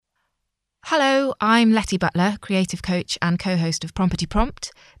Hello, I'm Letty Butler, creative coach and co-host of Prompety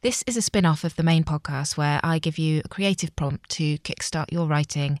Prompt. This is a spin-off of the main podcast where I give you a creative prompt to kickstart your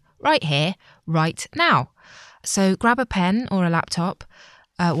writing right here, right now. So grab a pen or a laptop,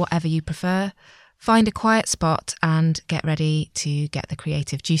 whatever you prefer, find a quiet spot and get ready to get the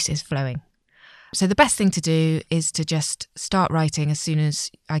creative juices flowing. So the best thing to do is to just start writing as soon as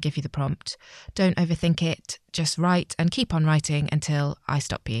I give you the prompt. Don't overthink it, just write and keep on writing until I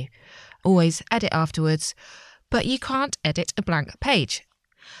stop you. Always edit afterwards, but you can't edit a blank page.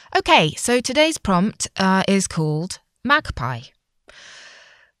 Okay, so today's prompt is called Magpie.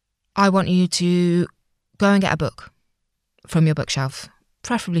 I want you to go and get a book from your bookshelf,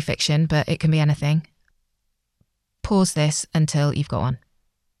 preferably fiction, but it can be anything. Pause this until you've got one.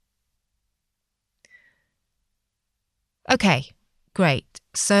 Okay, great.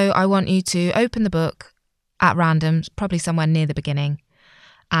 So I want you to open the book at random, probably somewhere near the beginning,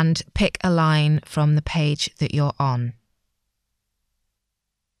 and pick a line from the page that you're on.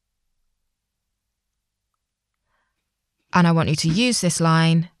 And I want you to use this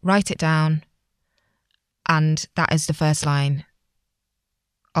line, write it down, and that is the first line.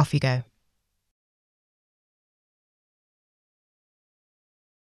 Off you go.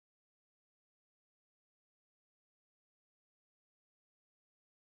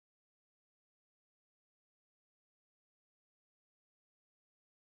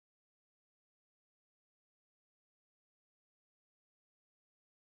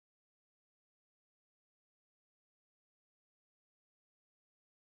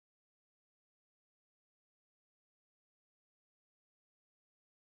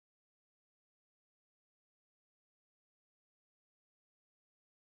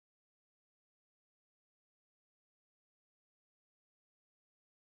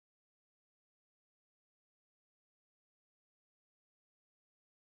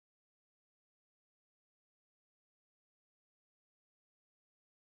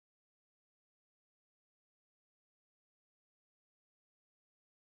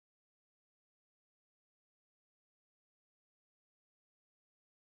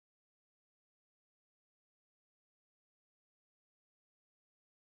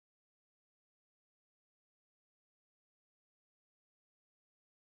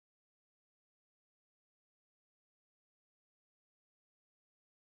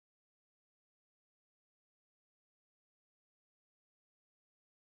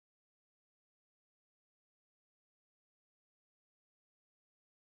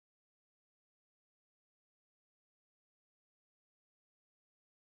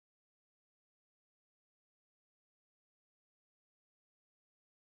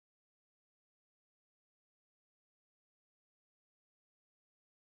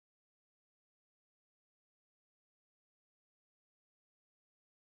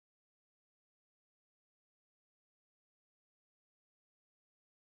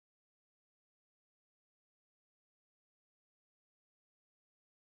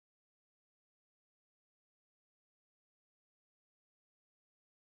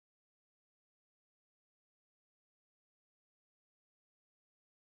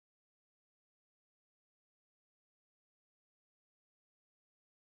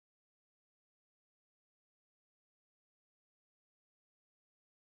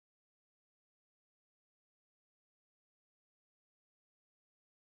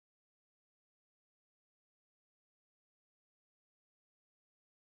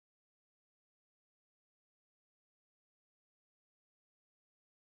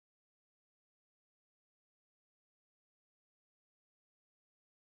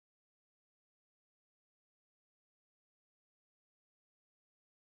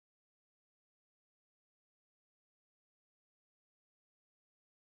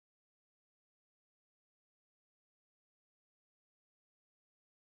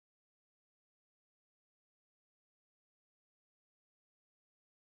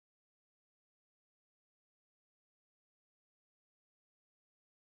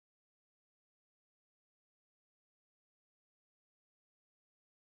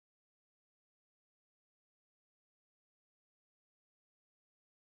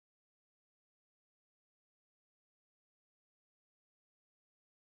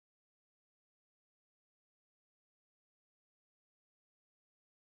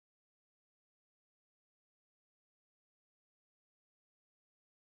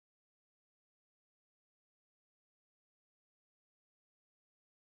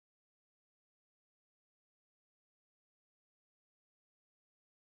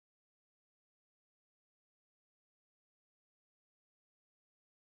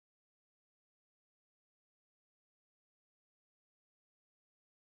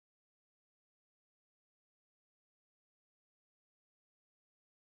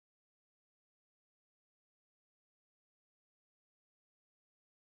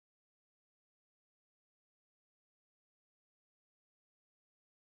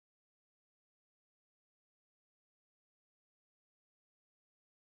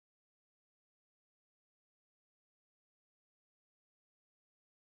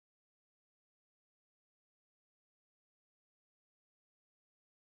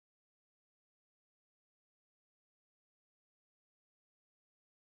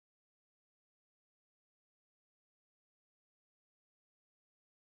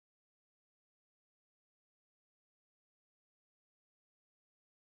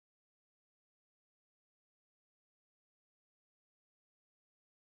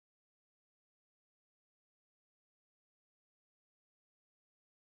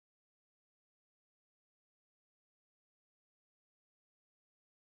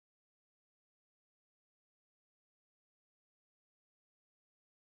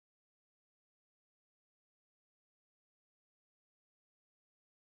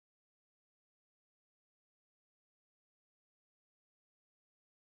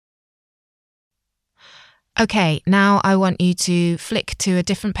 Okay, now I want you to flick to a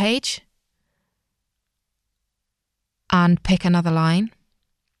different page and pick another line.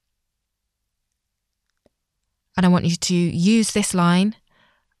 And I want you to use this line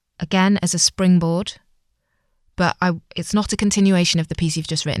again as a springboard, but it's not a continuation of the piece you've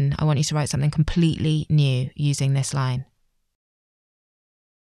just written. I want you to write something completely new using this line.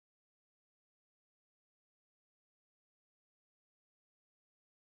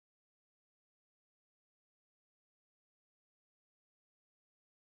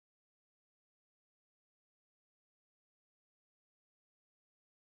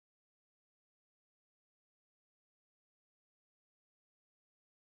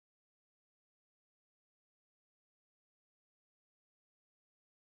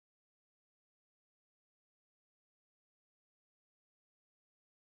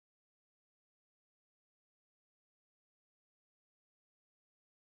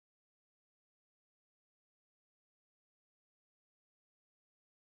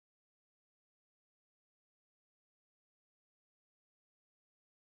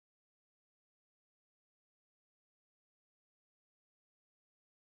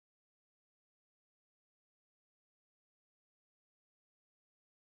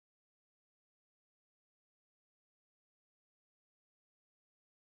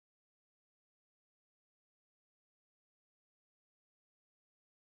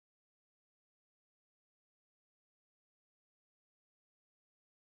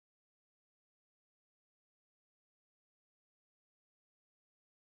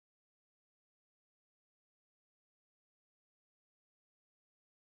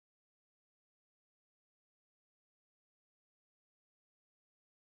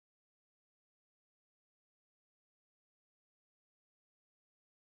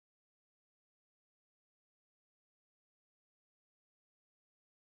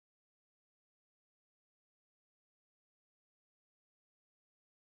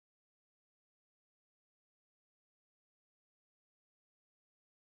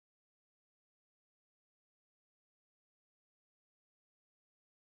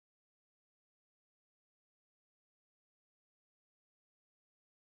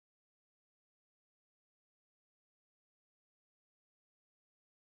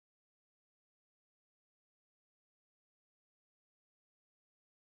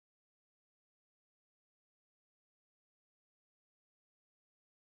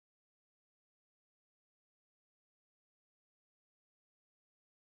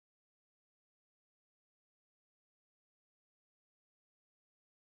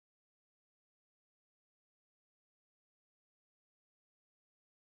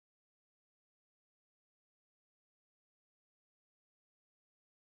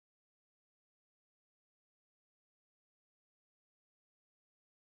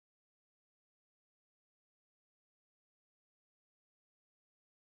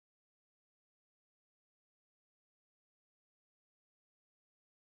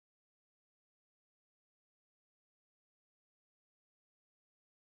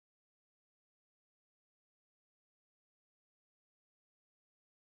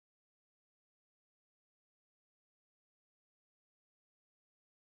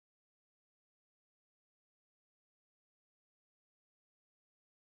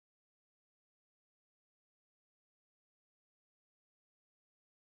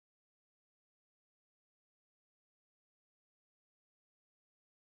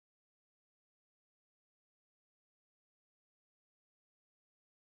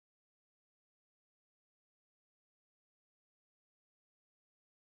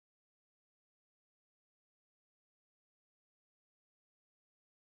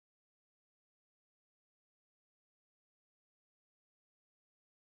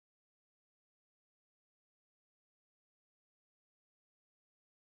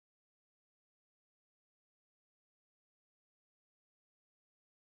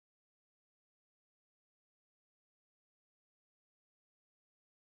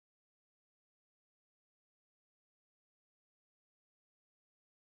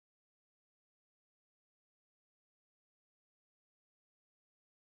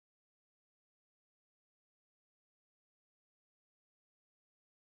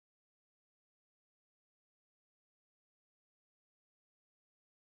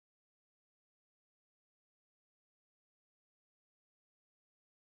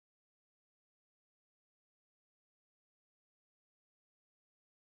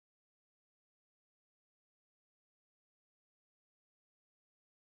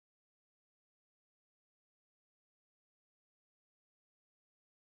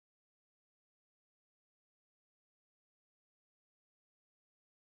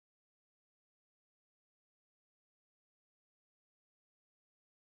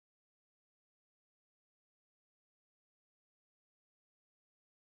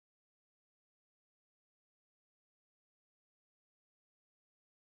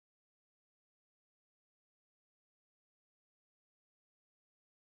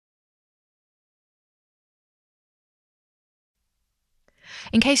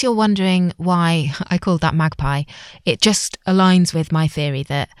 In case you're wondering why I called that Magpie, it just aligns with my theory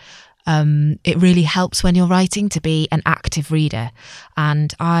that it really helps when you're writing to be an active reader.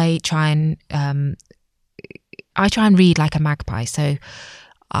 And I try and read like a magpie. So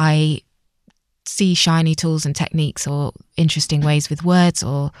I see shiny tools and techniques or interesting ways with words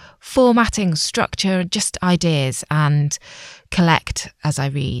or formatting, structure, just ideas, and collect as I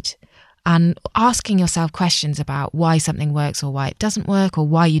read. And asking yourself questions about why something works or why it doesn't work, or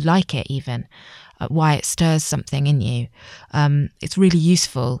why you like it even, why it stirs something in you. It's really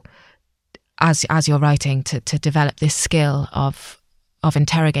useful as you're writing to develop this skill of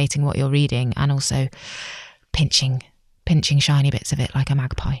interrogating what you're reading and also pinching shiny bits of it like a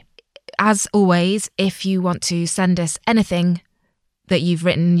magpie. As always, if you want to send us anything that you've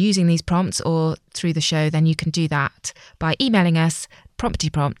written using these prompts or through the show, then you can do that by emailing us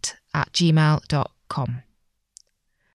promppetyprompt@gmail.com.